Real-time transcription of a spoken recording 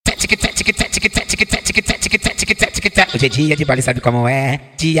Hoje é dia de baile, sabe como é?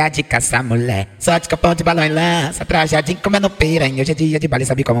 Dia de caçar mulher. Só de capão de balão e lança, trajadinho comendo piranha. Hoje é dia de baile,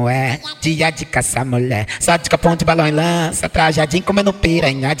 sabe como é? Dia de caçar mulher. Só de capão de balão e lança, trajadinho comendo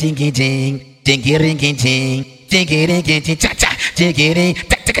piranha. Dinguidim, dinguiringuidim, dinguiringuidim, tchá tchá, dinguirim,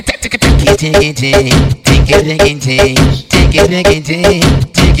 dinguidim, dinguiringuidim, dinguiringuidim,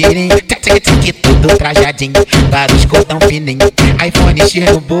 dinguirim, tudo trajadinho, para os cordão fininho. iPhone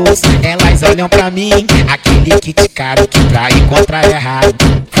cheio no bolso, elas olham pra mim. Aquele kit caro que pra encontrar errado.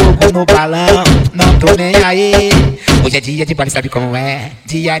 Fogo no balão, não tô nem aí. Hoje é dia de baile, sabe como é?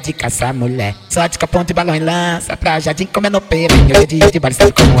 Dia de caçar mulher. Só de capão de balão e lança, trajadinho comendo piranha. Hoje é dia de baile,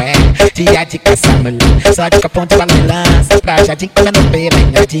 sabe como é? Dia de caçar mulher. Só de capão de balão e lança, trajadinho comendo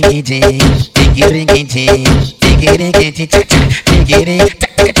piranha. Dinguidim, dinguiringuidim, dinguiringuidim, tchá tchá, dinguirim,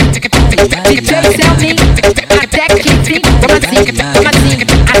 DJ Selminho, até que enfim. Como assim?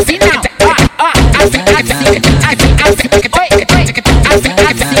 Assim não.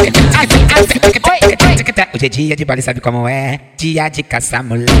 Hoje é dia de baile, sabe como é? Dia de caçar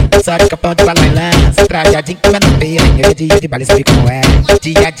mulher. Só de capão de balão e lança, trajadinho comendo piranha. Hoje é dia de baile, sabe como é?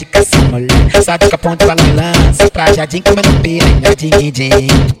 Dia de caçar mulher. Só de capão de balão e lança, trajadinho comendo piranha. Dinguidim,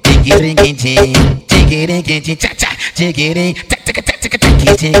 dinguiringuidim, dinguiringuidim, tchá tchá, dinguirim,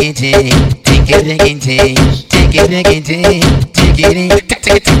 dinguidim, dinguiringuidim, dinguiringuidim, dinguirim,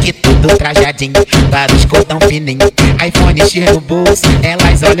 tudo trajadinho, para os cordão fininho. iPhone cheio no bolso,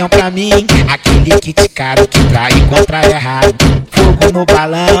 elas olham pra mim. Aquele kit caro que pra encontrar errado. Fogo no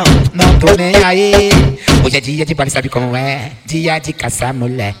balão, não tô nem aí. Hoje é dia de baile, sabe como é? Dia de caçar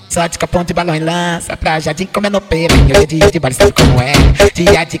mulher. Só de capão de balão e lança, trajadinho comendo piranha. Hoje é dia de baile, sabe como é?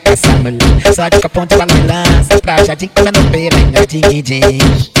 Dia de caçar mulher. Só de capão de balão e lança, trajadinho comendo piranha. Dinguidim,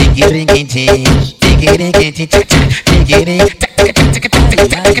 dinguiringuidim, dinguiringuidim, tchá tchá, dinguirim,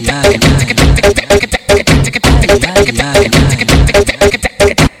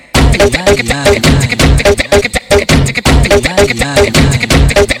 Yeah.